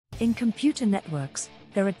In computer networks,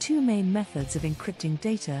 there are two main methods of encrypting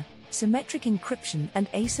data: symmetric encryption and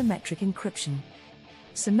asymmetric encryption.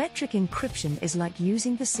 Symmetric encryption is like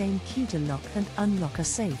using the same key to lock and unlock a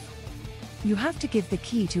safe. You have to give the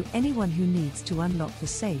key to anyone who needs to unlock the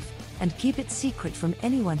safe, and keep it secret from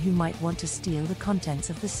anyone who might want to steal the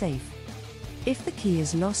contents of the safe. If the key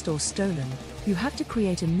is lost or stolen, you have to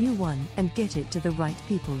create a new one and get it to the right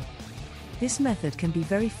people. This method can be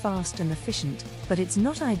very fast and efficient, but it's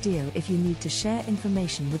not ideal if you need to share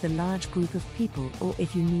information with a large group of people or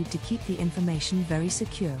if you need to keep the information very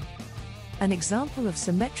secure. An example of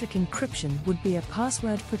symmetric encryption would be a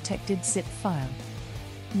password-protected zip file.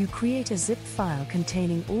 You create a zip file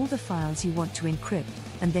containing all the files you want to encrypt,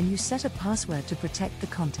 and then you set a password to protect the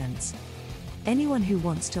contents. Anyone who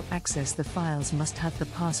wants to access the files must have the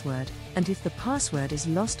password, and if the password is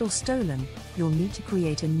lost or stolen, you'll need to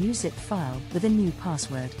create a new zip file with a new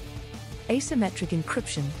password. Asymmetric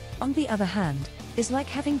encryption, on the other hand, is like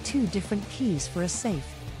having two different keys for a safe,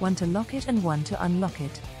 one to lock it and one to unlock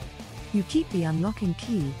it. You keep the unlocking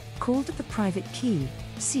key, called the private key,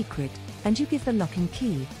 secret, and you give the locking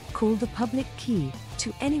key, called the public key,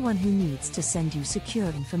 to anyone who needs to send you secure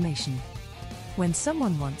information. When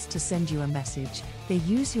someone wants to send you a message, they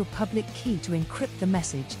use your public key to encrypt the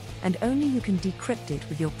message, and only you can decrypt it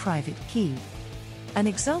with your private key. An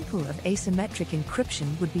example of asymmetric encryption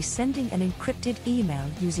would be sending an encrypted email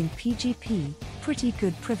using PGP, pretty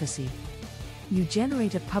good privacy. You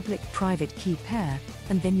generate a public-private key pair,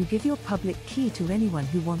 and then you give your public key to anyone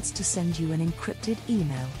who wants to send you an encrypted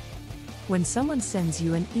email. When someone sends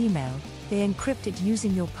you an email, they encrypt it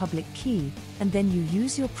using your public key, and then you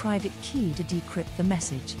use your private key to decrypt the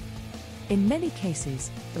message. In many cases,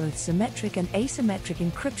 both symmetric and asymmetric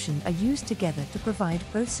encryption are used together to provide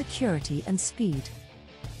both security and speed.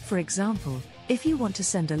 For example, if you want to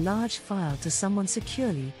send a large file to someone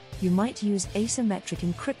securely, you might use asymmetric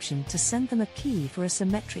encryption to send them a key for a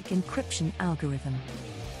symmetric encryption algorithm.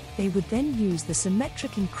 They would then use the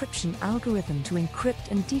symmetric encryption algorithm to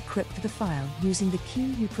encrypt and decrypt the file using the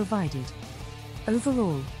key you provided.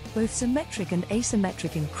 Overall, both symmetric and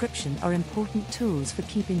asymmetric encryption are important tools for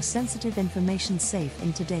keeping sensitive information safe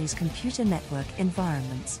in today's computer network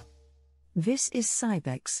environments. This is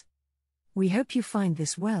Cybex. We hope you find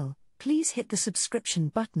this well. Please hit the subscription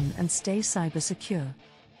button and stay cyber secure.